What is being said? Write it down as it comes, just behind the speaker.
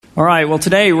All right, well,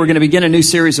 today we're going to begin a new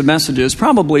series of messages,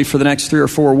 probably for the next 3 or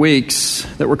 4 weeks,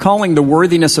 that we're calling The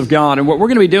Worthiness of God. And what we're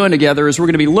going to be doing together is we're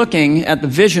going to be looking at the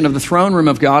vision of the throne room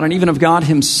of God and even of God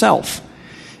himself,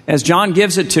 as John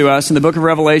gives it to us in the book of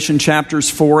Revelation, chapters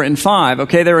 4 and 5.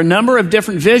 Okay, there are a number of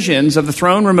different visions of the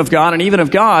throne room of God and even of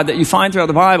God that you find throughout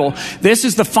the Bible. This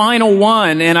is the final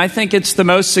one, and I think it's the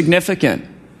most significant.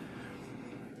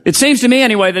 It seems to me,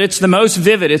 anyway, that it's the most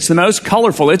vivid, it's the most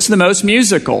colorful, it's the most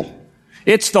musical.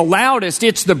 It's the loudest,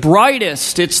 it's the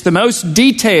brightest, it's the most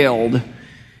detailed.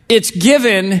 It's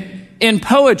given in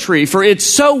poetry, for it's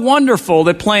so wonderful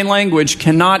that plain language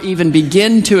cannot even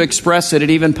begin to express it,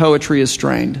 and even poetry is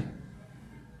strained.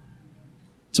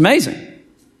 It's amazing.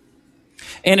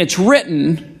 And it's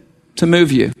written to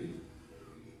move you.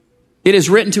 It is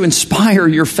written to inspire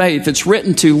your faith. It's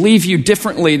written to leave you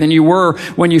differently than you were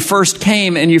when you first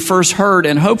came and you first heard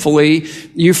and hopefully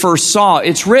you first saw.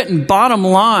 It's written, bottom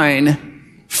line,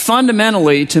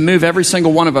 fundamentally to move every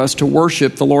single one of us to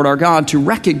worship the Lord our God, to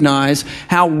recognize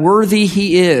how worthy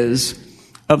he is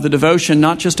of the devotion,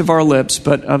 not just of our lips,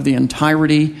 but of the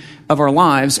entirety of our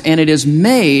lives. And it is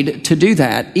made to do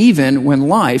that even when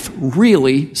life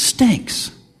really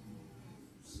stinks.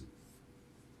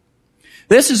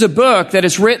 This is a book that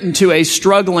is written to a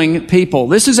struggling people.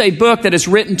 This is a book that is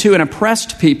written to an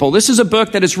oppressed people. This is a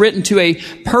book that is written to a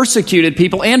persecuted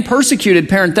people, and persecuted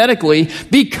parenthetically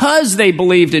because they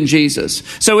believed in Jesus.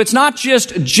 So it's not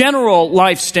just general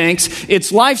life stinks,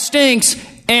 it's life stinks,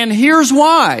 and here's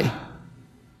why.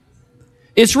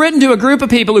 It's written to a group of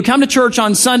people who come to church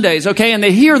on Sundays, okay, and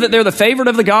they hear that they're the favorite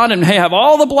of the God and they have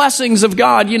all the blessings of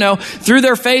God, through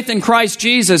their faith in Christ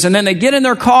Jesus. And then they get in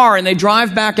their car and they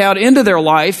drive back out into their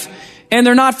life and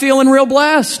they're not feeling real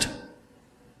blessed.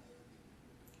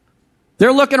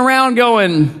 They're looking around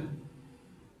going,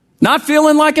 not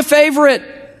feeling like a favorite.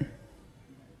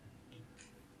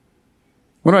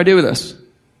 What do I do with this?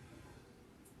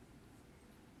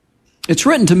 It's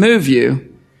written to move you.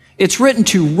 It's written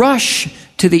to rush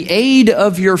to the aid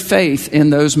of your faith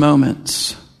in those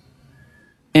moments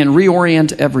and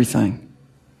reorient everything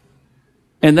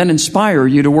and then inspire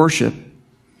you to worship,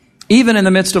 even in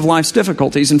the midst of life's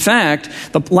difficulties. In fact,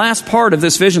 the last part of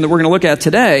this vision that we're going to look at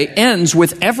today ends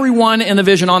with everyone in the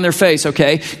vision on their face,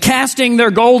 okay? Casting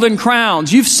their golden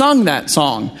crowns. You've sung that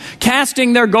song.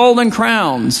 Casting their golden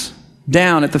crowns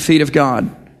down at the feet of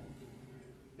God.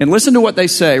 And listen to what they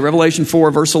say. Revelation 4,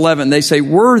 verse 11. They say,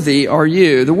 "Worthy are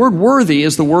you." The word worthy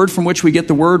is the word from which we get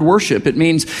the word worship. It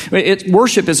means,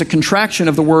 worship is a contraction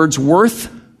of the words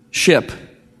worth-ship.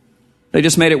 They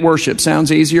just made it worship.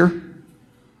 Sounds easier.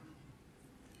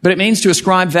 But it means to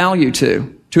ascribe value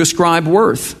to ascribe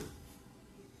worth.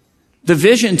 The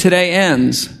vision today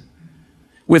ends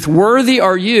with, "Worthy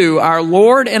are you, our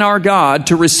Lord and our God,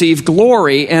 to receive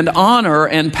glory and honor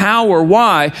and power."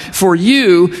 Why? "For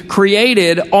you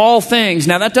created all things."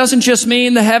 Now that doesn't just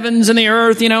mean the heavens and the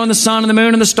earth, and the sun and the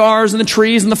moon and the stars and the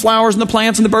trees and the flowers and the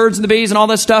plants and the birds and the bees and all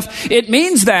that stuff. It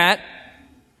means that,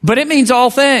 but it means all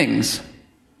things.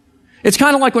 It's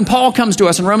kind of like when Paul comes to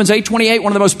us in Romans 8:28,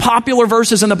 one of the most popular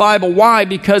verses in the Bible. Why?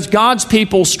 Because God's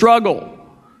people struggle.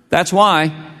 That's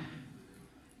why.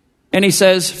 And he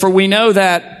says, "For we know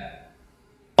that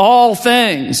all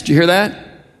things," do you hear that?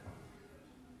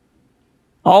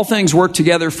 All things work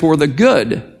together for the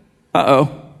good, of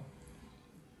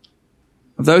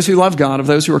those who love God, of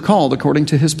those who are called according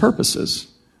to his purposes.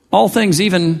 All things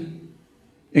even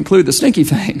include the stinky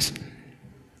things,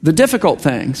 the difficult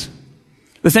things,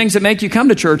 the things that make you come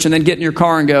to church and then get in your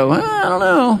car and go, "I don't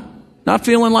know, not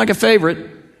feeling like a favorite."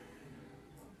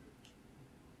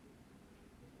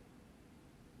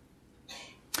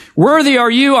 "Worthy are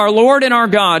you, our Lord and our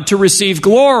God, to receive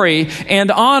glory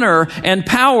and honor and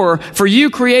power, for you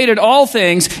created all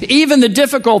things, even the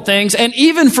difficult things, and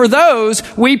even for those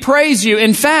we praise you.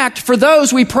 In fact, for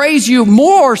those we praise you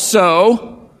more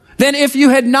so than if you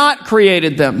had not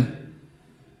created them."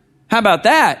 How about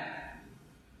that?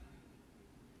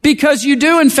 Because you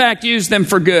do in fact use them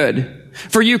for good.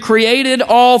 "For you created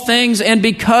all things, and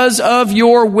because of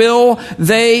your will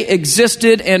they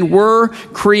existed and were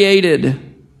created."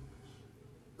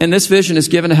 And this vision is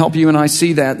given to help you and I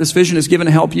see that. This vision is given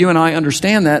to help you and I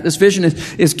understand that. This vision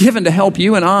is given to help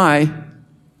you and I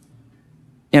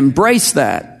embrace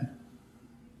that.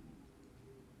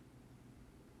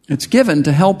 It's given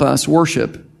to help us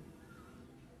worship,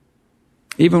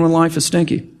 even when life is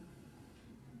stinky.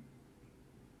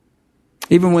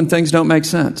 Even when things don't make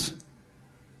sense.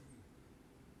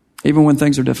 Even when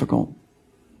things are difficult.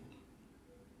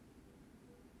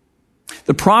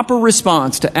 The proper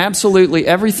response to absolutely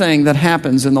everything that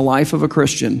happens in the life of a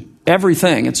Christian,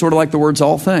 everything, it's sort of like the words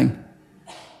all thing,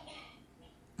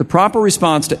 The proper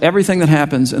response to everything that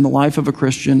happens in the life of a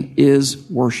Christian is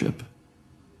worship.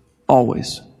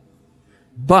 Always.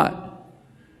 But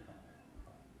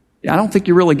I don't think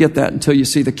you really get that until you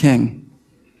see the King.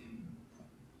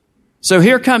 So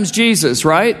here comes Jesus,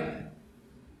 right?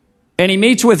 And he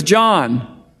meets with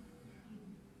John.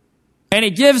 And he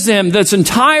gives him this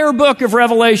entire book of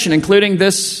Revelation, including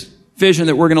this vision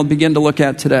that we're going to begin to look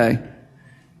at today.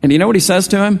 And you know what he says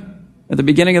to him at the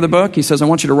beginning of the book? He says, I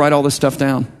want you to write all this stuff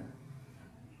down.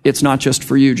 It's not just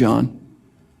for you, John.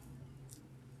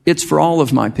 It's for all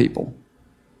of my people.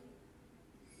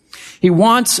 He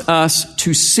wants us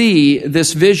to see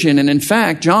this vision. And in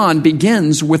fact, John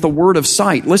begins with a word of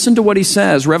sight. Listen to what he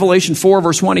says. Revelation 4,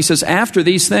 verse 1, he says, after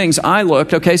these things I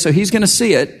looked. Okay, so he's going to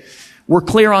see it. We're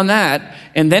clear on that.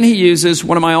 And then he uses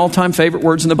one of my all-time favorite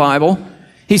words in the Bible.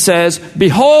 He says,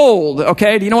 behold.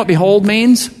 Okay, do you know what behold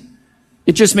means?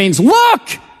 It just means look.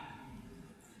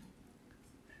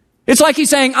 It's like he's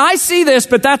saying, I see this,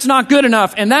 but that's not good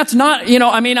enough. And that's not,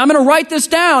 I'm going to write this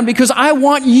down because I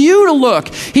want you to look.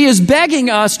 He is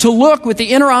begging us to look with the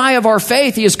inner eye of our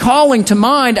faith. He is calling to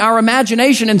mind our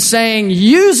imagination and saying,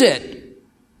 use it.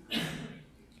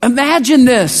 Imagine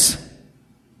this.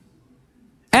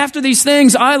 After these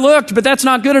things, I looked, but that's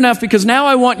not good enough because now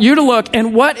I want you to look.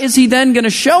 And what is he then going to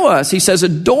show us? He says a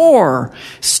door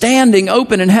standing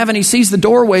open in heaven. He sees the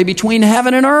doorway between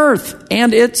heaven and earth,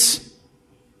 and it's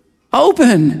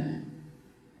open.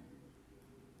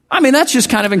 I mean, that's just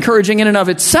kind of encouraging in and of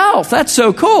itself. That's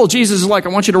so cool. Jesus is like, I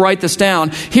want you to write this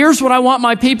down. Here's what I want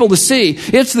my people to see.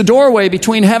 It's the doorway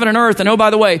between heaven and earth. And oh,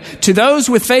 by the way, to those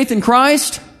with faith in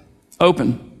Christ,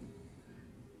 open.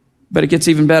 But it gets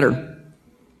even better.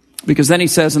 Because then he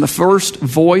says, in the first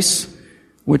voice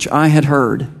which I had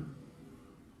heard,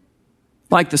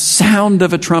 like the sound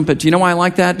of a trumpet. Do you know why I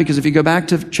like that? Because if you go back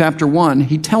to chapter 1,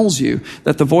 he tells you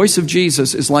that the voice of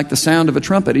Jesus is like the sound of a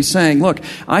trumpet. He's saying, look,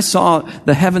 I saw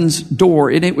the heaven's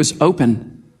door and it was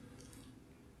open.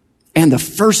 And the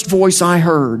first voice I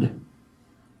heard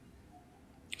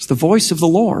was the voice of the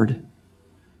Lord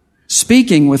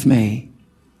speaking with me.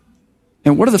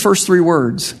 And what are the first three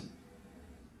words?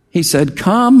 He said,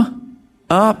 come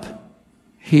up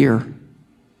here.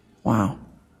 Wow.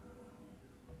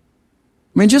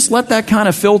 I mean, just let that kind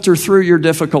of filter through your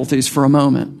difficulties for a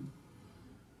moment.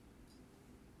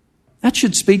 That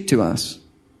should speak to us.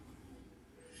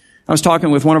 I was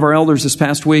talking with one of our elders this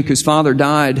past week whose father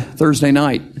died Thursday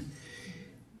night.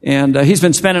 And he's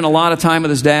been spending a lot of time with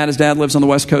his dad. His dad lives on the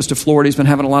west coast of Florida. He's been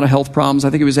having a lot of health problems.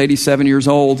 I think he was 87 years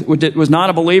old. Was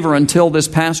not a believer until this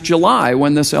past July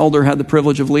when this elder had the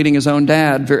privilege of leading his own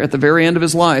dad at the very end of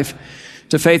his life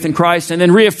to faith in Christ, and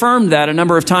then reaffirmed that a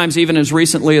number of times, even as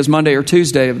recently as Monday or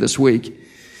Tuesday of this week.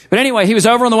 But anyway, he was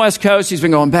over on the West Coast. He's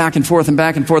been going back and forth and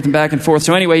back and forth and back and forth.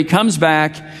 So anyway, he comes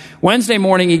back. Wednesday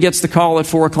morning, he gets the call at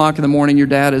 4 o'clock in the morning. Your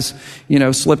dad is,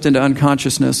 slipped into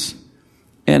unconsciousness,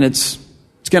 and it's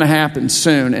going to happen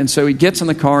soon. And so he gets in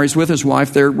the car. He's with his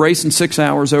wife. They're racing 6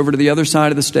 hours over to the other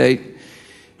side of the state.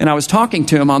 And I was talking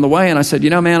to him on the way, and I said,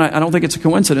 man, I don't think it's a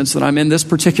coincidence that I'm in this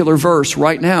particular verse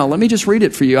right now. Let me just read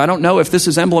it for you. I don't know if this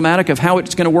is emblematic of how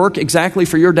it's going to work exactly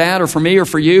for your dad or for me or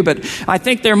for you, but I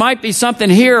think there might be something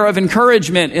here of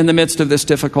encouragement in the midst of this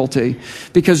difficulty.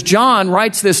 Because John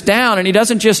writes this down, and he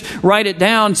doesn't just write it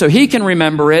down so he can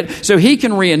remember it, so he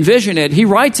can re-envision it. He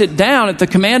writes it down at the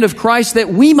command of Christ that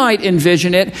we might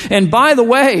envision it. And by the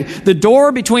way, the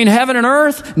door between heaven and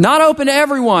earth, not open to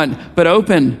everyone, but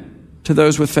open to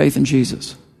those with faith in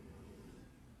Jesus.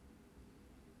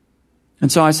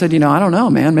 And so I said, I don't know,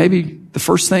 man. Maybe the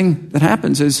first thing that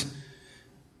happens is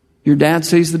your dad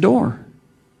sees the door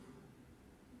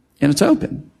and it's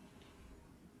open.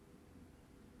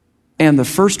 And the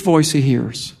first voice he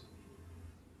hears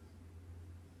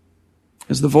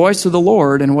is the voice of the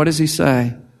Lord. And what does he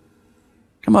say?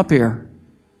 Come up here.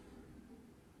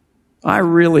 I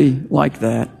really like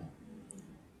that.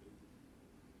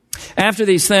 After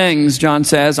these things, John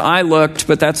says, I looked,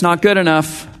 but that's not good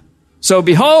enough. So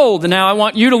behold, and now I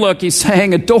want you to look. He's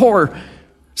saying a door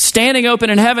standing open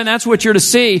in heaven. That's what you're to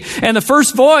see. And the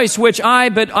first voice,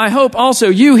 but I hope also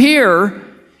you hear,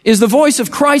 is the voice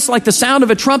of Christ like the sound of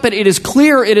a trumpet. It is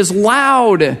clear. It is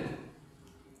loud. It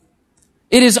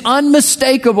is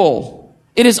unmistakable.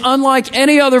 It is unlike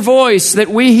any other voice that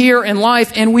we hear in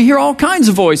life. And we hear all kinds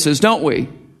of voices, don't we?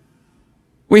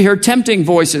 We hear tempting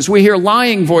voices. We hear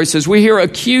lying voices. We hear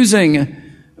accusing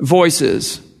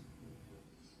voices.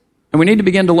 And we need to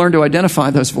begin to learn to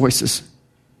identify those voices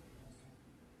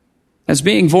as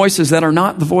being voices that are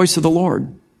not the voice of the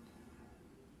Lord.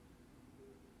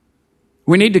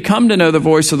 We need to come to know the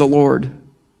voice of the Lord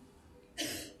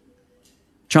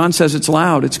John says it's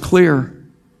loud, it's clear.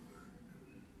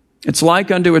 It's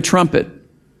like unto a trumpet.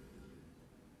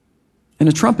 And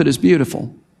a trumpet is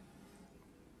beautiful.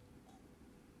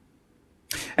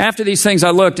 After these things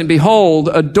I looked, and behold,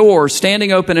 a door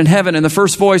standing open in heaven, and the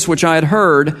first voice which I had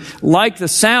heard, like the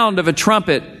sound of a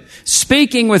trumpet,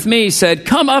 speaking with me, said,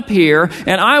 Come up here,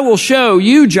 and I will show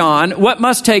you, John, what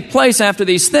must take place after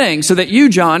these things, so that you,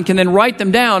 John, can then write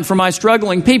them down for my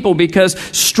struggling people, because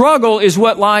struggle is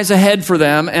what lies ahead for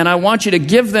them, and I want you to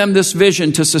give them this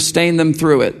vision to sustain them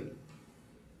through it.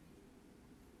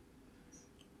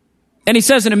 And he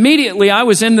says, and immediately I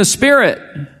was in the Spirit.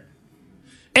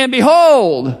 And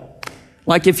behold,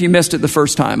 like if you missed it the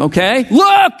first time, okay?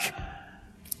 Look!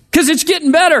 Because it's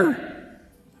getting better.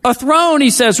 A throne, he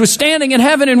says, was standing in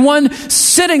heaven, and one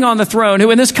sitting on the throne,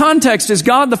 who in this context is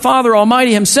God the Father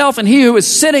Almighty himself, and he who is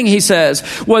sitting, he says,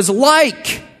 was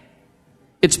like,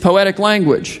 it's poetic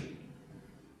language.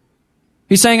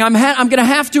 He's saying, I'm going to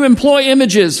have to employ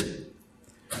images,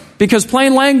 because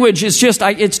plain language is just,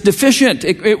 it's deficient.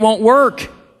 It won't work.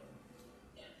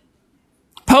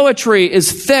 Poetry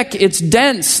is thick, it's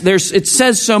dense. It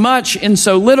says so much in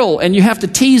so little, and you have to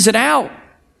tease it out.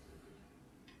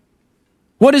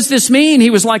 What does this mean? He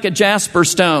was like a jasper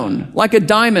stone. Like a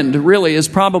diamond, really, is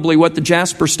probably what the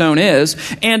jasper stone is.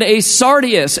 And a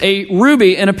sardius, a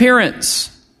ruby in appearance.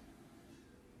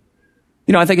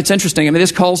 I think it's interesting.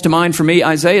 This calls to mind for me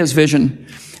Isaiah's vision,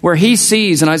 where he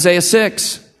sees in Isaiah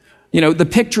 6, the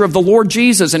picture of the Lord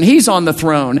Jesus, and he's on the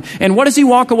throne. And what does he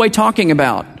walk away talking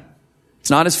about? It's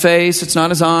not his face, it's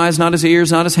not his eyes, not his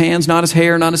ears, not his hands, not his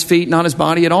hair, not his feet, not his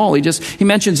body at all. He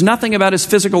mentions nothing about his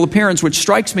physical appearance, which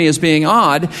strikes me as being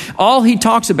odd. All he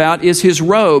talks about is his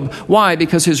robe. Why?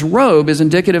 Because his robe is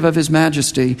indicative of his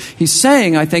majesty. He's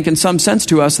saying, I think, in some sense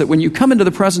to us, that when you come into the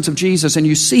presence of Jesus and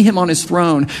you see him on his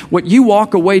throne, what you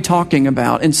walk away talking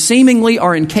about and seemingly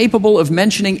are incapable of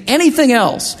mentioning anything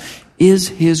else is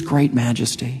his great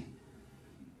majesty.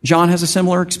 John has a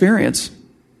similar experience.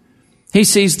 He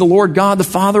sees the Lord God, the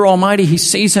Father Almighty. He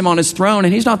sees him on his throne,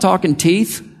 and he's not talking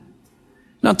teeth,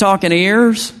 not talking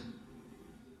ears.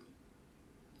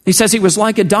 He says he was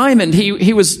like a diamond.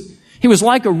 He was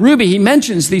like a ruby. He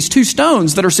mentions these two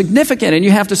stones that are significant, and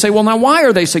you have to say, well, now why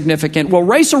are they significant? Well,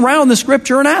 race around the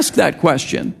Scripture and ask that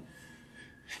question.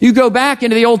 You go back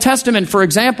into the Old Testament, for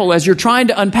example, as you're trying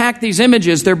to unpack these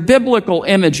images. They're biblical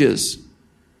images.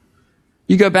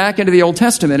 You go back into the Old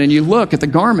Testament and you look at the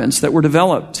garments that were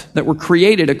developed, that were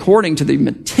created according to the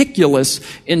meticulous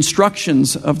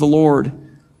instructions of the Lord,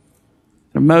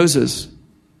 of Moses,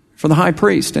 for the high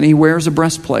priest. And he wears a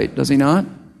breastplate, does he not?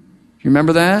 Do you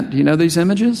remember that? Do you know these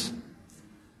images?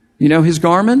 You know his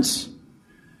garments?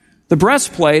 The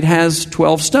breastplate has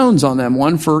 12 stones on them,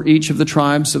 one for each of the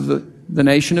tribes of the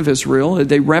nation of Israel.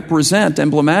 They represent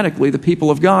emblematically the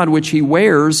people of God, which he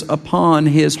wears upon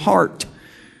his heart.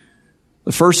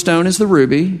 The first stone is the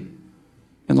ruby,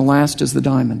 and the last is the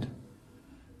diamond.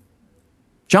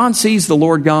 John sees the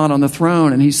Lord God on the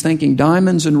throne, and he's thinking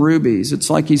diamonds and rubies.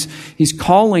 It's like he's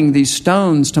calling these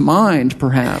stones to mind,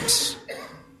 perhaps.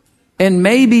 And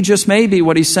maybe, just maybe,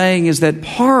 what he's saying is that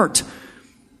part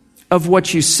of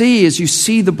what you see as you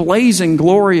see the blazing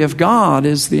glory of God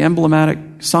is the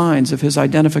emblematic signs of his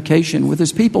identification with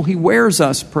his people. He wears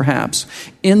us, perhaps,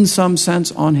 in some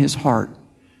sense, on his heart.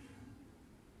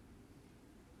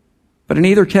 But in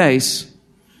either case,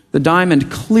 the diamond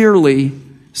clearly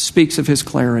speaks of his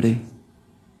clarity.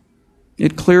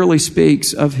 It clearly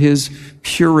speaks of his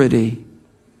purity.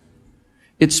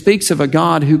 It speaks of a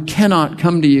God who cannot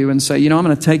come to you and say, I'm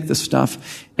going to take this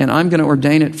stuff and I'm going to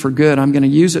ordain it for good. I'm going to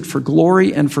use it for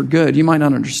glory and for good. You might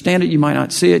not understand it. You might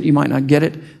not see it. You might not get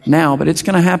it now, but it's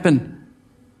going to happen.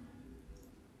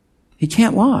 He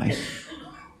can't lie.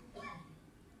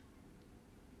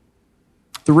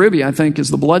 The ruby, I think, is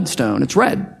the bloodstone. It's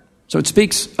red. So it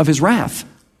speaks of his wrath.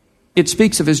 It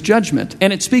speaks of his judgment.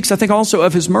 And it speaks, I think, also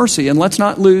of his mercy. And let's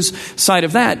not lose sight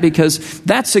of that, because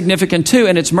that's significant too.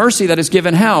 And it's mercy that is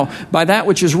given how? By that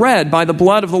which is red, by the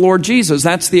blood of the Lord Jesus.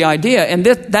 That's the idea. And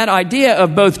that idea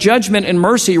of both judgment and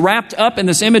mercy wrapped up in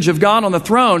this image of God on the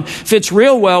throne fits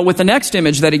real well with the next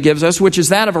image that he gives us, which is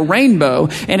that of a rainbow.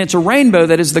 And it's a rainbow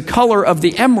that is the color of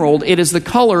the emerald. It is the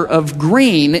color of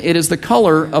green. It is the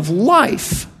color of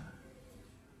life.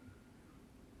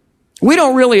 We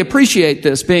don't really appreciate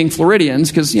this being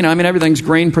Floridians because, everything's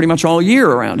green pretty much all year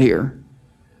around here.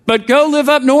 But go live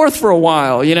up north for a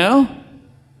while,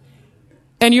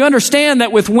 And you understand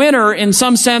that with winter, in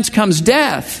some sense, comes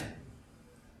death.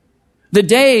 The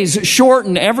days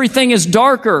shorten. Everything is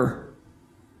darker.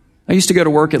 I used to go to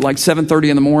work at like 7:30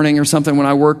 in the morning or something when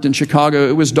I worked in Chicago.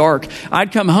 It was dark.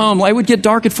 I'd come home. It would get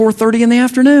dark at 4:30 in the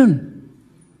afternoon.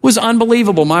 It was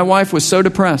unbelievable. My wife was so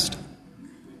depressed.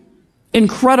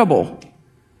 Incredible.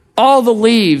 All the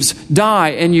leaves die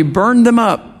and you burn them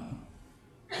up.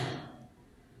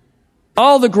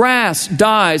 All the grass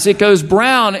dies. It goes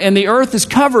brown and the earth is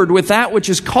covered with that which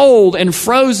is cold and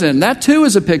frozen. That too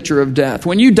is a picture of death.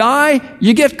 When you die,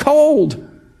 you get cold.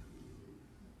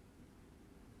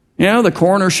 You know, the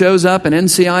coroner shows up in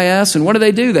NCIS, and what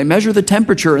do? They measure the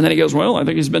temperature, and then he goes, well, I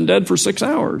think he's been dead for 6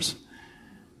 hours.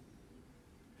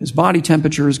 His body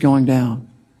temperature is going down.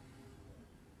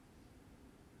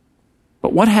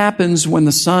 But what happens when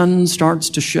the sun starts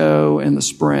to show in the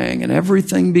spring, and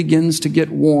everything begins to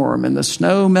get warm, and the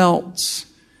snow melts,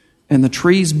 and the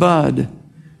trees bud,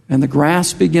 and the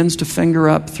grass begins to finger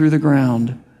up through the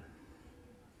ground?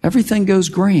 Everything goes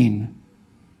green.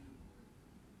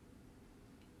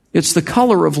 It's the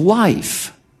color of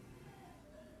life.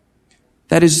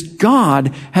 That is,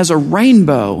 God has a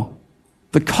rainbow,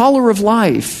 the color of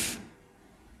life.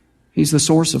 He's the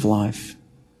source of life.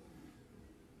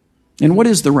 And what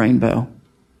is the rainbow?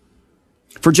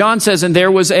 For John says, and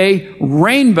there was a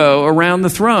rainbow around the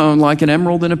throne like an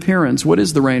emerald in appearance. What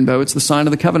is the rainbow? It's the sign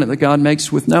of the covenant that God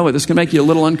makes with Noah. This can make you a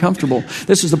little uncomfortable.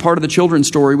 This is the part of the children's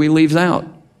story we leave out.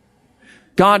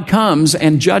 God comes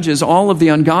and judges all of the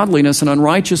ungodliness and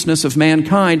unrighteousness of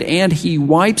mankind, and he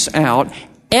wipes out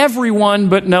everyone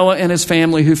but Noah and his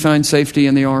family who find safety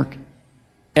in the ark.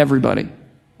 Everybody.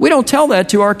 We don't tell that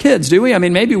to our kids, do we? I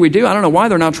mean, maybe we do. I don't know why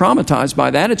they're not traumatized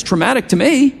by that. It's traumatic to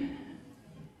me.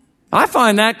 I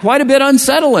find that quite a bit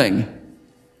unsettling.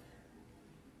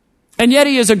 And yet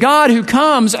he is a God who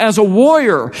comes as a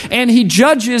warrior, and he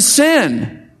judges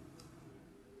sin.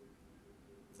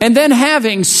 And then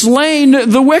having slain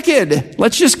the wicked,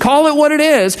 let's just call it what it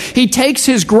is, he takes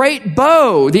his great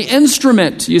bow, the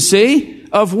instrument, you see,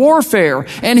 of warfare,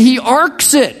 and he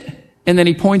arcs it, and then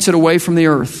he points it away from the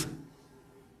earth.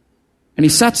 And he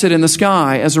sets it in the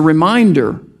sky as a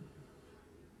reminder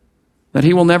that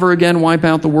he will never again wipe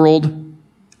out the world,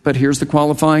 but here's the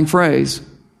qualifying phrase,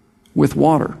 with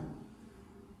water.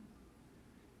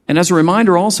 And as a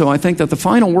reminder also, I think that the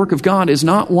final work of God is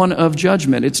not one of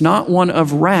judgment. It's not one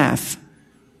of wrath.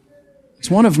 It's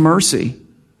one of mercy.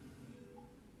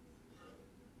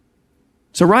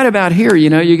 So right about here,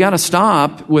 you got to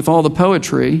stop with all the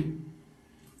poetry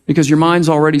because your mind's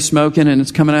already smoking and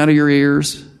it's coming out of your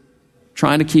ears.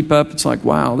 Trying to keep up. It's like,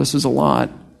 wow, this is a lot.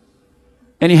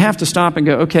 And you have to stop and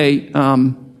go, okay,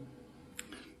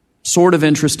 sort of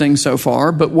interesting so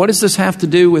far, but what does this have to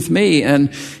do with me?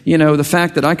 And, the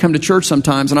fact that I come to church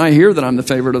sometimes and I hear that I'm the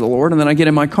favorite of the Lord, and then I get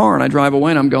in my car and I drive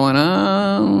away and I'm going,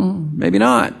 oh, maybe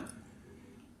not.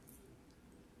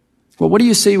 Well, what do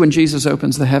you see when Jesus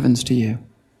opens the heavens to you?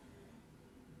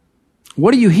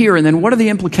 What do you hear? And then what are the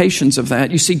implications of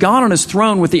that? You see God on his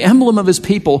throne with the emblem of his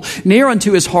people near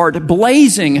unto his heart,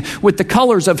 blazing with the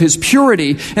colors of his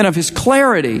purity and of his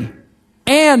clarity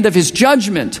and of his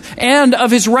judgment and of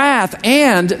his wrath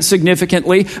and,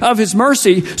 significantly, of his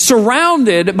mercy,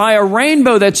 surrounded by a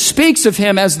rainbow that speaks of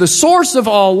him as the source of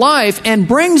all life and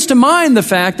brings to mind the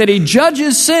fact that he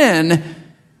judges sin,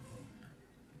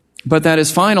 but that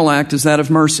his final act is that of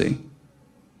mercy.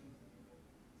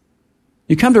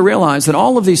 You come to realize that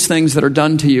all of these things that are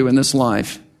done to you in this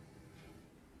life,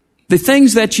 the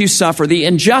things that you suffer, the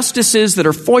injustices that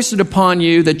are foisted upon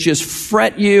you that just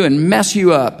fret you and mess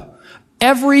you up,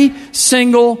 every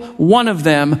single one of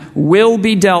them will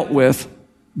be dealt with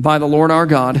by the Lord our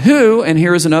God, who, and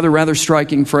here is another rather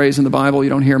striking phrase in the Bible you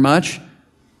don't hear much,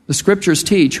 the scriptures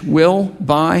teach, will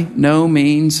by no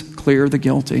means clear the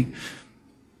guilty.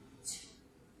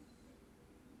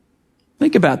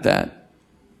 Think about that.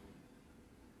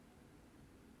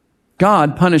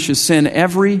 God punishes sin,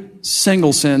 every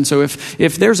single sin. So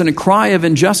if there's a cry of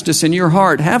injustice in your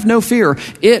heart, have no fear.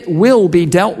 It will be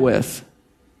dealt with.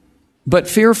 But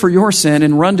fear for your sin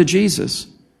and run to Jesus,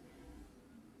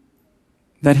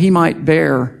 that he might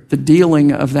bear the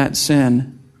dealing of that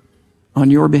sin on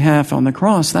your behalf on the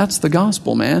cross. That's the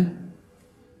gospel, man.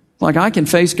 Like I can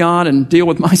face God and deal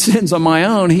with my sins on my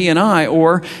own, he and I,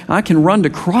 or I can run to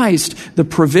Christ, the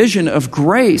provision of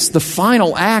grace, the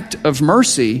final act of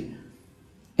mercy,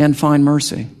 and find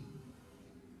mercy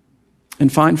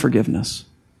and find forgiveness.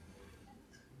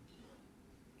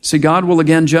 See, God will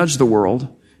again judge the world,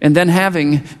 and then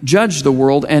having judged the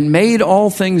world and made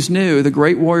all things new, the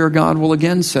great warrior God will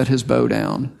again set his bow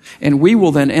down, and we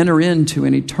will then enter into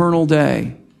an eternal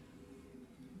day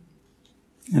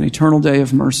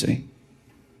of mercy.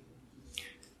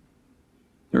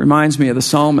 It reminds me of the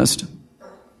psalmist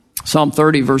Psalm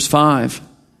 30, verse 5.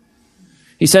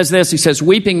 He says this, he says,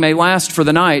 weeping may last for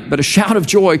the night, but a shout of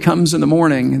joy comes in the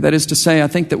morning. That is to say, I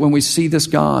think that when we see this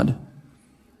God,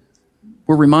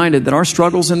 we're reminded that our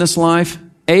struggles in this life,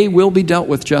 will be dealt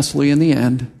with justly in the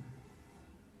end,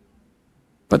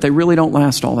 but they really don't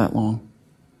last all that long.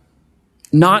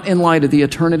 Not in light of the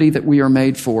eternity that we are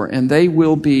made for, and they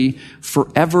will be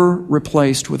forever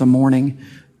replaced with a morning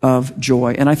of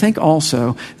joy. And I think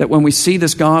also that when we see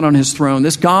this God on his throne,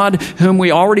 this God whom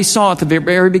we already saw at the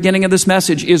very beginning of this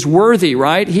message is worthy,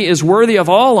 right? He is worthy of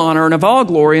all honor and of all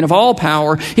glory and of all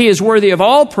power. He is worthy of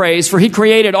all praise, for he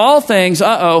created all things.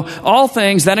 All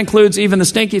things. That includes even the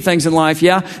stinky things in life.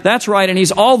 Yeah, that's right. And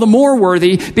he's all the more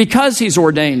worthy because he's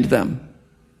ordained them.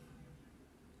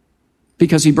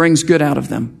 Because he brings good out of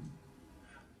them.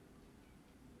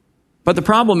 But the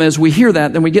problem is we hear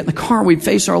that, then we get in the car and we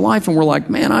face our life and we're like,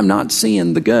 man, I'm not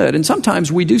seeing the good. And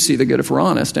sometimes we do see the good if we're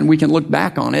honest and we can look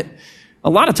back on it. A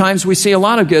lot of times we see a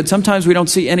lot of good. Sometimes we don't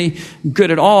see any good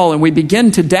at all and we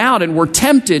begin to doubt and we're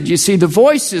tempted. You see, the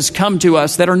voices come to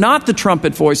us that are not the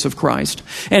trumpet voice of Christ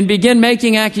and begin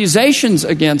making accusations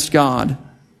against God.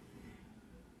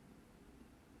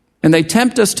 And they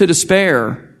tempt us to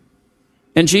despair.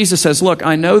 And Jesus says, look,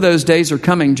 I know those days are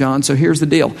coming, John, so here's the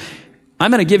deal. I'm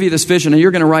going to give you this vision and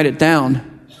you're going to write it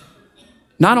down.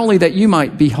 Not only that you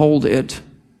might behold it,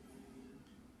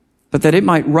 but that it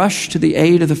might rush to the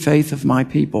aid of the faith of my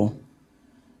people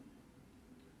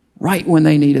right when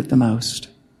they need it the most.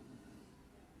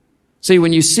 See,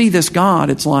 when you see this God,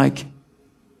 it's like,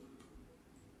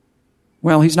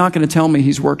 well, he's not going to tell me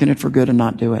he's working it for good and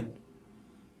not do it.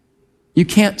 You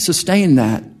can't sustain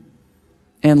that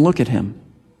and look at him.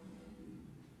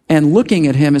 And looking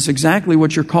at him is exactly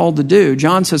what you're called to do.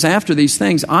 John says, after these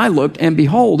things, I looked, and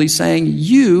behold, he's saying,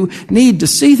 you need to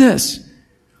see this.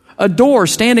 A door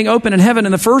standing open in heaven,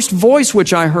 and the first voice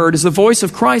which I heard is the voice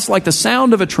of Christ like the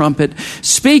sound of a trumpet,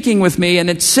 speaking with me, and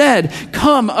it said,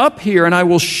 come up here, and I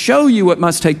will show you what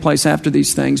must take place after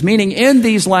these things, meaning in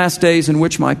these last days in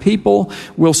which my people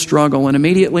will struggle. And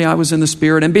immediately I was in the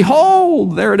Spirit, and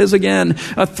behold, there it is again,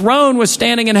 a throne was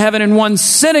standing in heaven, and one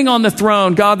sitting on the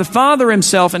throne, God the Father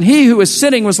himself, and he who was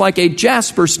sitting was like a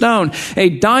jasper stone, a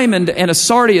diamond and a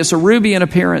sardius, a ruby in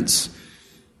appearance.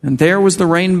 And there was the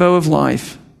rainbow of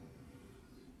life.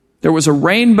 There was a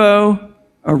rainbow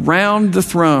around the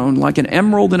throne, like an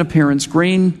emerald in appearance,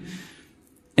 green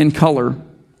in color.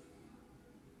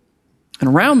 And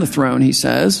around the throne, he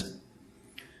says,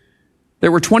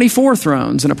 there were 24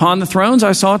 thrones, and upon the thrones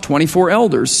I saw 24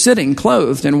 elders sitting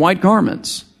clothed in white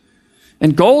garments,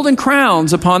 and golden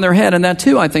crowns upon their head. And that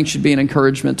too, I think, should be an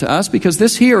encouragement to us, because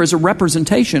this here is a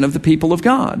representation of the people of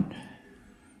God.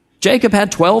 Jacob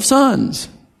had 12 sons.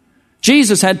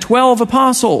 Jesus had 12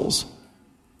 apostles.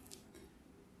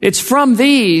 It's from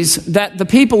these that the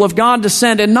people of God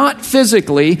descend, and not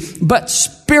physically, but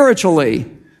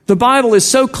spiritually. The Bible is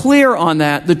so clear on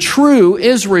that. The true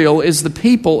Israel is the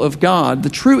people of God.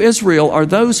 The true Israel are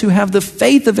those who have the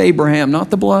faith of Abraham, not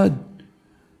the blood.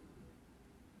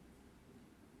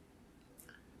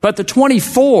 But the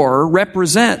 24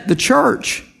 represent the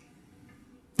church.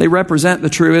 They represent the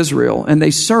true Israel, and they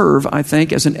serve, I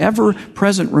think, as an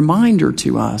ever-present reminder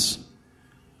to us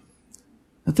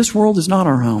that this world is not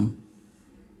our home.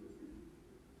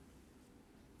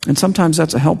 And sometimes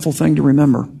that's a helpful thing to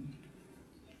remember.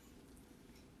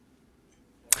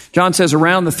 John says,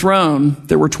 around the throne,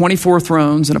 there were 24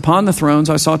 thrones, and upon the thrones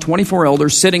I saw 24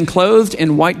 elders sitting clothed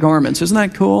in white garments. Isn't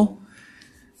that cool?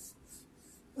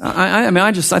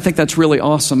 I think that's really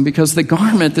awesome, because the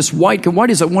garment, this white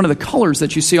is one of the colors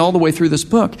that you see all the way through this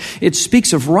book. It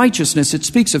speaks of righteousness. It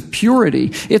speaks of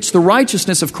purity. It's the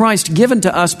righteousness of Christ given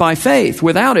to us by faith.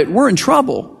 Without it, we're in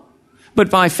trouble. But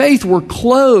by faith, we're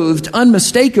clothed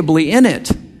unmistakably in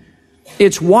it.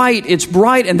 It's white, it's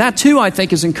bright, and that too, I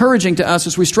think, is encouraging to us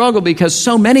as we struggle, because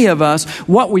so many of us,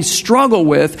 what we struggle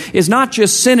with is not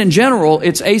just sin in general,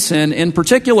 it's a sin in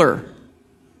particular.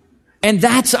 And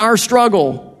that's our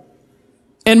struggle.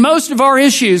 And most of our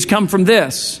issues come from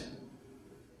this.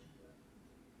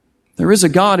 There is a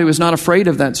God who is not afraid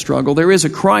of that struggle. There is a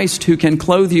Christ who can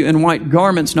clothe you in white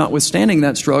garments notwithstanding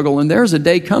that struggle. And there's a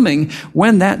day coming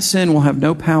when that sin will have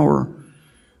no power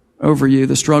over you.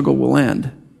 The struggle will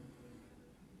end.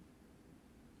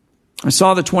 I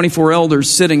saw the 24 elders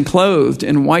sitting clothed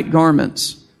in white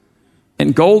garments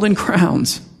and golden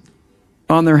crowns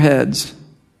on their heads.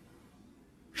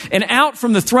 And out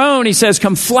from the throne, he says,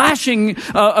 come flashing,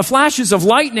 flashes of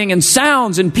lightning and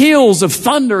sounds and peals of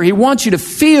thunder. He wants you to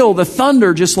feel the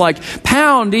thunder just like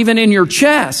pound even in your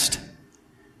chest.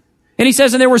 And he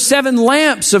says, and there were 7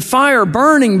 lamps of fire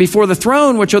burning before the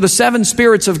throne, which are the 7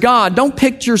 spirits of God. Don't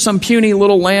picture some puny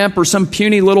little lamp or some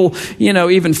puny little,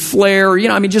 even flare.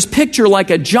 Just picture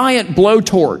like a giant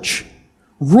blowtorch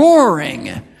roaring,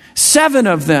 7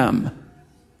 of them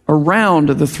around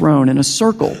the throne in a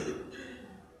circle.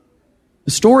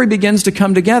 The story begins to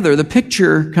come together. The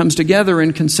picture comes together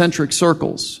in concentric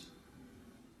circles.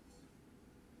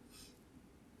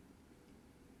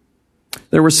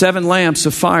 There were 7 lamps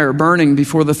of fire burning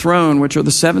before the throne, which are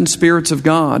the 7 spirits of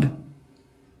God.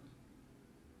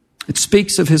 It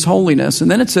speaks of his holiness.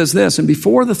 And then it says this, and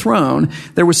before the throne,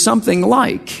 there was something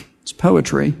like, it's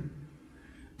poetry,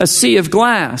 a sea of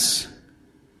glass,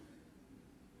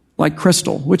 like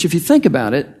crystal, which if you think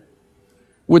about it,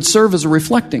 would serve as a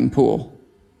reflecting pool,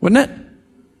 wouldn't it?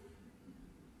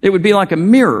 It would be like a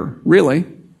mirror, really.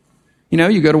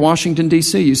 You go to Washington,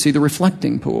 D.C., you see the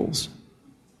reflecting pools.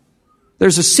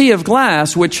 There's a sea of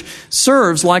glass which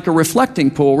serves like a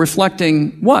reflecting pool,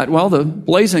 reflecting what? Well, the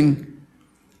blazing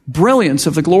brilliance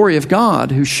of the glory of God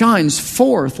who shines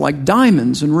forth like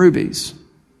diamonds and rubies.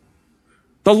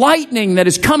 The lightning that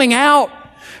is coming out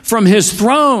from his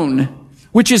throne,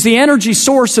 which is the energy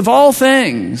source of all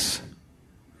things.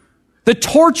 The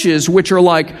torches which are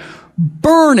like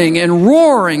burning and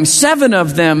roaring, 7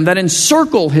 of them that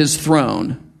encircle his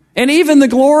throne. And even the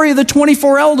glory of the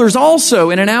 24 elders also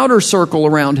in an outer circle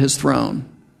around his throne.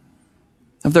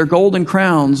 Of their golden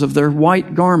crowns, of their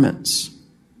white garments,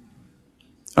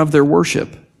 of their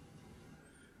worship.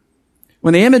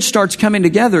 When the image starts coming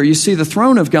together, you see the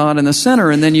throne of God in the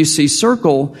center, and then you see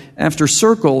circle after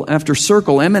circle after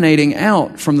circle emanating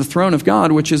out from the throne of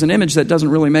God, which is an image that doesn't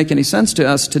really make any sense to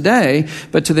us today,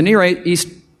 but to the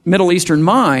Middle Eastern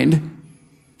mind,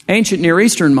 ancient Near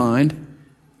Eastern mind,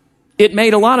 it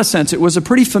made a lot of sense. It was a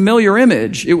pretty familiar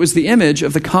image. It was the image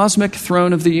of the cosmic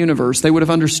throne of the universe. They would have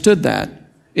understood that.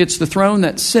 It's the throne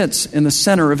that sits in the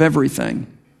center of everything,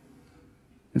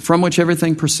 and from which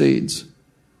everything proceeds.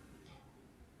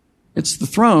 It's the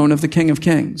throne of the King of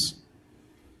Kings,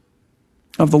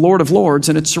 of the Lord of Lords,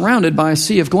 and it's surrounded by a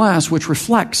sea of glass which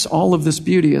reflects all of this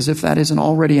beauty as if that isn't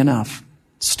already enough.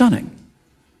 It's stunning.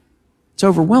 It's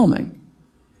overwhelming.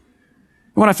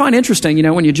 What I find interesting,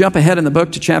 when you jump ahead in the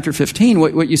book to chapter 15,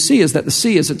 what you see is that the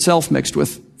sea is itself mixed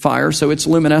with fire, so it's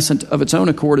luminescent of its own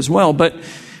accord as well. But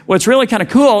what's really kind of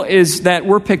cool is that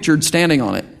we're pictured standing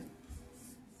on it.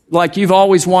 Like you've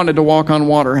always wanted to walk on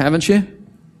water, haven't you?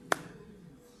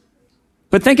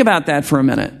 But think about that for a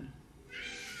minute.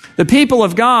 The people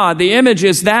of God, the image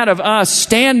is that of us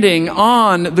standing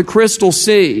on the crystal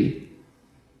sea.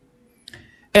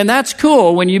 And that's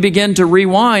cool when you begin to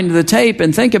rewind the tape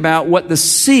and think about what the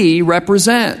sea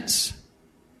represents.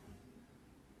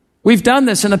 We've done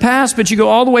this in the past, but you go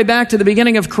all the way back to the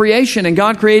beginning of creation, and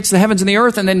God creates the heavens and the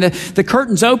earth, and then the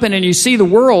curtains open and you see the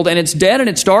world, and it's dead and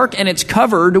it's dark and it's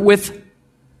covered with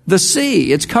the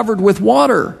sea. It's covered with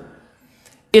water.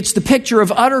 It's the picture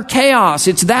of utter chaos.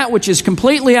 It's that which is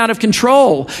completely out of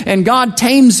control, and God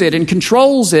tames it and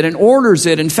controls it and orders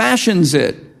it and fashions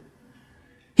it.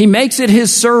 He makes it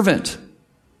his servant,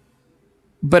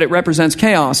 but it represents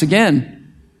chaos.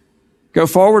 Again, go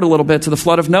forward a little bit to the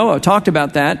flood of Noah. Talked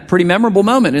about that. Pretty memorable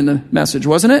moment in the message,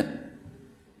 wasn't it?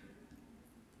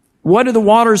 What do the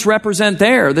waters represent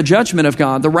there? The judgment of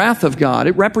God, the wrath of God.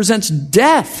 It represents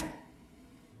death.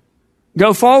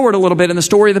 Go forward a little bit in the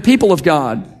story of the people of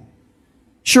God.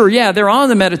 Sure, yeah, they're on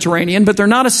the Mediterranean, but they're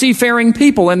not a seafaring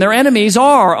people, and their enemies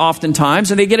are oftentimes,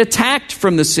 and they get attacked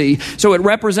from the sea. So it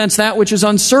represents that which is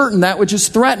uncertain, that which is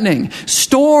threatening.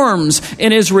 Storms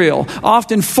in Israel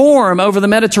often form over the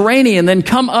Mediterranean, then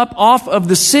come up off of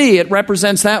the sea. It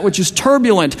represents that which is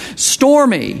turbulent,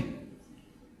 stormy.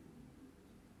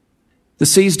 The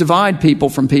seas divide people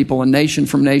from people, and nation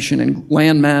from nation, and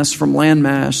landmass from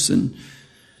landmass, and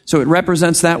so it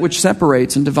represents that which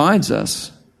separates and divides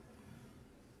us.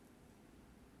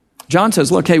 John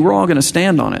says, look, hey, we're all going to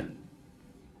stand on it.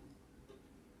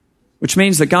 Which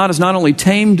means that God has not only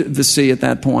tamed the sea at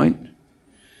that point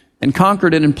and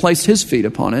conquered it and placed his feet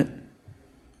upon it,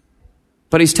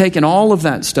 but he's taken all of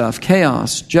that stuff,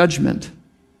 chaos, judgment,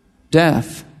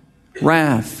 death,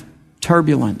 wrath,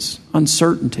 turbulence,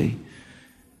 uncertainty,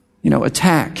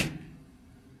 attack,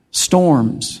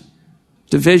 storms,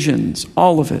 divisions,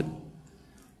 all of it.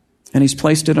 And he's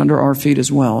placed it under our feet as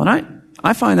well. And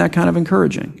I find that kind of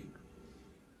encouraging.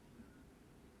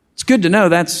 It's good to know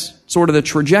that's sort of the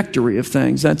trajectory of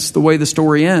things. That's the way the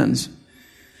story ends.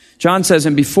 John says,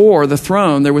 and before the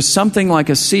throne, there was something like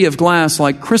a sea of glass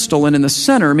like crystal, and in the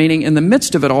center, meaning in the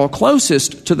midst of it all,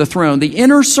 closest to the throne, the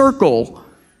inner circle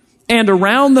And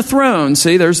around the throne,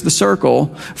 see, there's the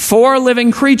circle, 4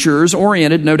 living creatures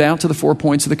oriented, no doubt, to the 4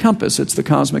 points of the compass. It's the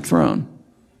cosmic throne.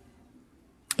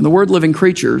 And the word living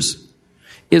creatures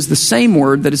is the same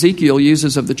word that Ezekiel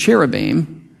uses of the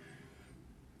cherubim.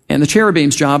 And the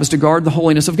cherubim's job is to guard the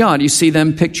holiness of God. You see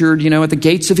them pictured, at the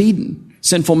gates of Eden.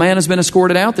 Sinful man has been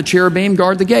escorted out. The cherubim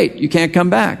guard the gate. You can't come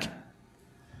back.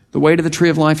 The way to the tree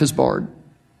of life is barred.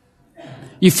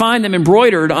 You find them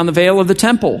embroidered on the veil of the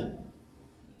temple.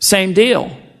 Same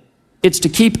deal. It's to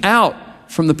keep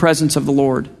out from the presence of the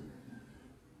Lord.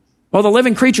 Well, the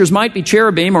living creatures might be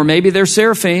cherubim, or maybe they're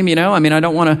seraphim, I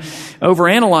don't want to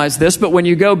overanalyze this, but when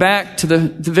you go back to the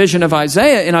vision of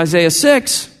Isaiah in Isaiah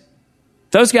 6,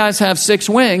 those guys have 6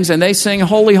 wings and they sing,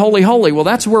 holy, holy, holy. Well,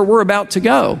 that's where we're about to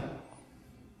go.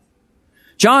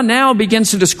 John now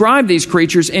begins to describe these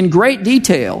creatures in great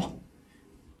detail.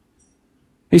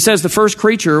 He says the first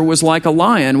creature was like a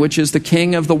lion, which is the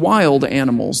king of the wild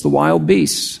animals, the wild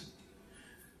beasts.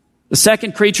 The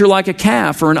second creature like a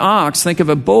calf or an ox, think of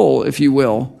a bull, if you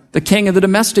will, the king of the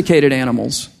domesticated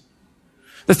animals.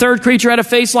 The third creature had a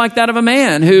face like that of a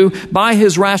man, who by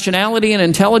his rationality and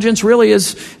intelligence really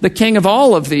is the king of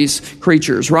all of these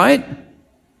creatures, right?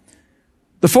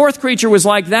 The fourth creature was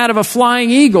like that of a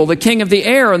flying eagle, the king of the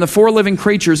air, and the 4 living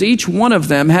creatures, each one of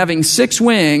them having 6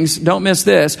 wings, don't miss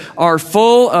this, are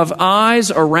full of eyes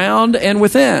around and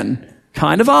within.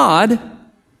 Kind of odd.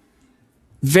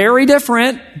 Very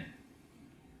different.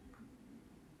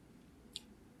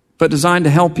 But designed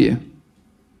to help you.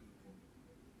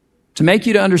 To make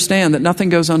you to understand that nothing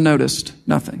goes unnoticed.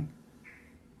 Nothing.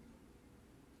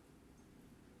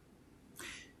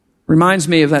 Reminds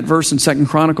me of that verse in 2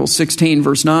 Chronicles 16,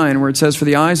 verse 9, where it says, for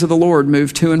the eyes of the Lord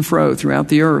move to and fro throughout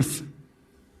the earth.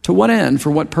 To what end? For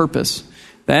what purpose?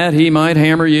 That he might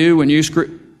hammer you when you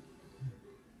screw.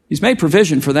 He's made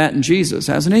provision for that in Jesus,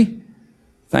 hasn't he?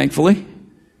 Thankfully.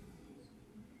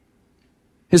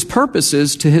 His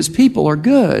purposes to his people are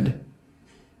good.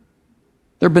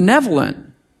 They're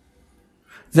benevolent.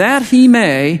 That he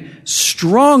may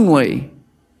strongly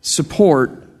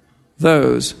support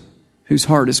those whose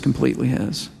heart is completely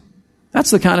his.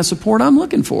 That's the kind of support I'm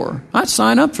looking for. I'd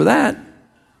sign up for that.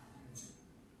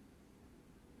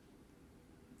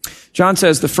 John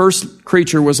says the first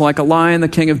creature was like a lion, the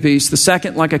king of beasts. The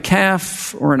second like a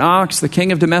calf or an ox, the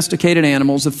king of domesticated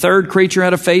animals. The third creature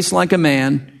had a face like a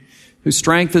man, whose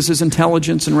strength is his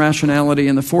intelligence and rationality.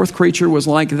 And the fourth creature was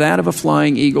like that of a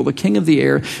flying eagle, the king of the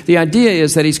air. The idea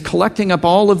is that he's collecting up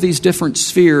all of these different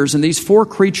spheres, and these 4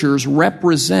 creatures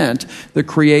represent the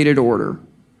created order.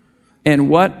 And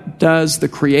what does the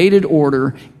created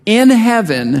order in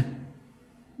heaven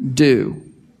do?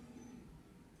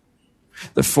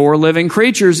 The 4 living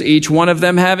creatures, each one of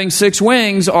them having 6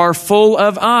 wings, are full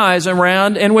of eyes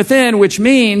around and within, which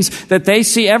means that they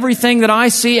see everything that I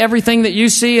see, everything that you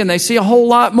see, and they see a whole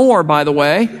lot more, by the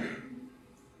way.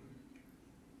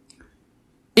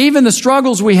 Even the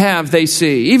struggles we have, they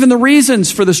see. Even the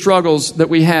reasons for the struggles that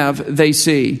we have, they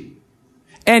see.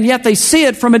 And yet they see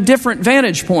it from a different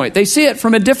vantage point. They see it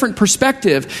from a different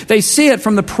perspective. They see it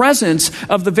from the presence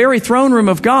of the very throne room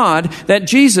of God that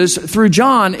Jesus, through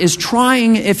John, is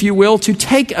trying, if you will, to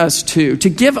take us to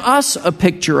give us a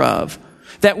picture of,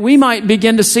 that we might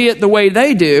begin to see it the way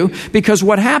they do, because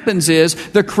what happens is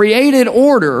the created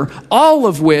order, all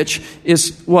of which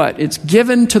is what? It's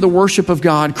given to the worship of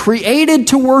God, created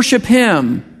to worship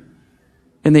Him.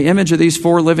 In the image of these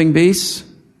 4 living beasts,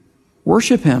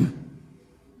 worship Him.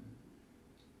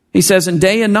 He says, and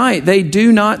day and night they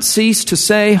do not cease to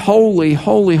say, holy,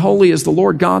 holy, holy is the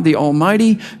Lord God, the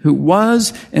Almighty, who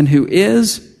was and who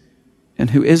is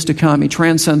to come. He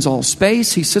transcends all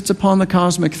space. He sits upon the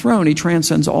cosmic throne. He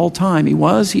transcends all time. He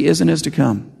was, He is, and is to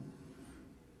come.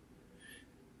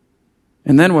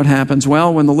 And then what happens?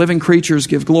 Well, when the living creatures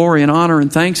give glory and honor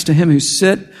and thanks to Him who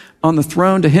sit on the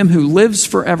throne, to Him who lives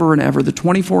forever and ever, the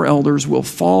 24 elders will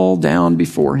fall down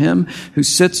before Him who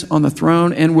sits on the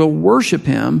throne and will worship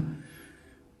Him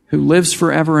who lives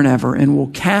forever and ever, and will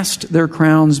cast their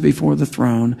crowns before the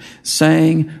throne,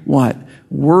 saying, what?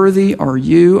 Worthy are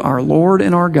you, our Lord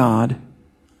and our God,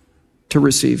 to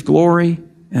receive glory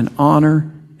and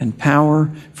honor and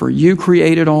power, for you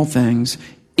created all things,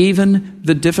 even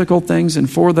the difficult things, and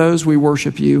for those we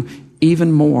worship you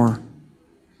even more,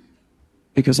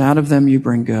 because out of them you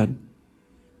bring good.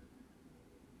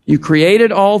 You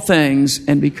created all things,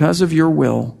 and because of your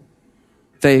will,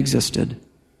 they existed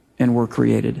and were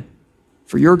created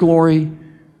for your glory,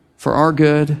 for our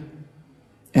good,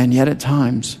 and yet at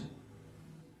times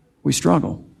we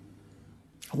struggle.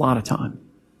 A lot of time.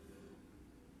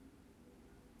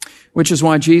 Which is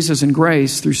why Jesus in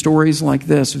grace, through stories like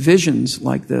this, visions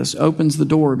like this, opens the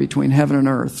door between heaven and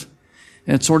earth.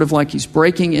 And it's sort of like he's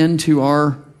breaking into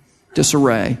our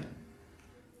disarray.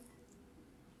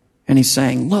 And he's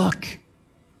saying, look.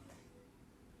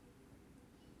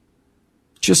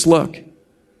 Just look.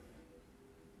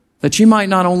 That you might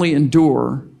not only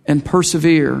endure and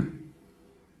persevere,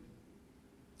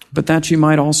 but that you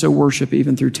might also worship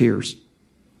even through tears.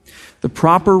 The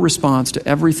proper response to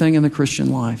everything in the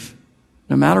Christian life,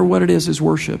 no matter what it is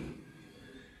worship.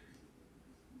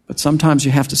 But sometimes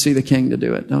you have to see the King to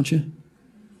do it, don't you?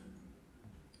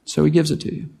 So he gives it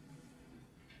to you.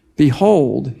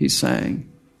 Behold, he's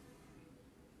saying,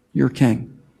 your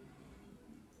King.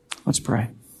 Let's pray.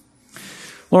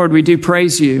 Lord, we do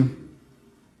praise you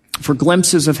for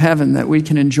glimpses of heaven that we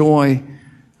can enjoy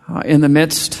in the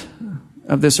midst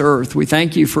of this earth. We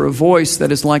thank you for a voice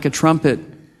that is like a trumpet,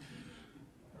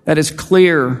 that is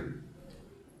clear,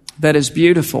 that is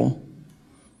beautiful,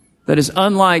 that is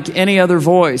unlike any other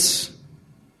voice.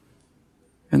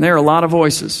 And there are a lot of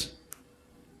voices.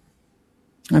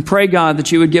 I pray, God,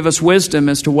 that you would give us wisdom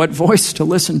as to what voice to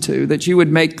listen to, that you would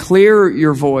make clear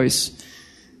your voice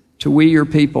to we, your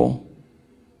people.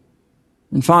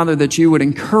 And Father, that you would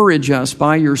encourage us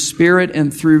by your Spirit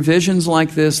and through visions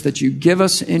like this that you give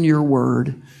us in your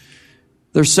word.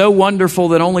 They're so wonderful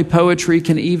that only poetry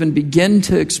can even begin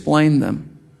to explain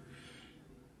them.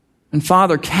 And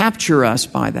Father, capture us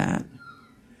by that.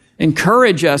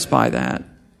 Encourage us by that.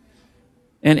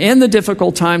 And in the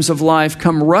difficult times of life,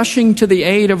 come rushing to the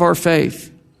aid of our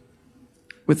faith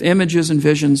with images and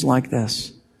visions like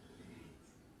this.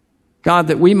 God,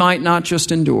 that we might not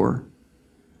just endure,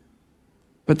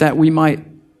 but that we might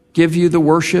give you the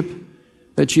worship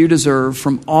that you deserve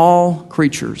from all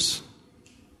creatures.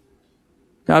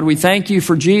 God, we thank you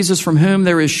for Jesus, from whom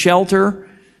there is shelter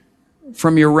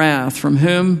from your wrath, from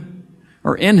whom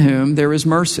or in whom there is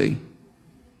mercy.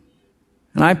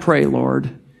 And I pray,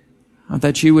 Lord,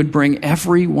 that you would bring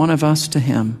every one of us to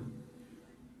him,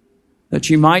 that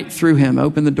you might through him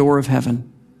open the door of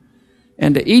heaven,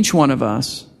 and to each one of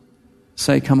us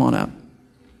say, come on up.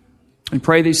 And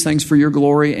pray these things for your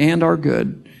glory and our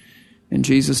good. In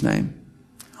Jesus' name,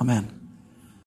 amen.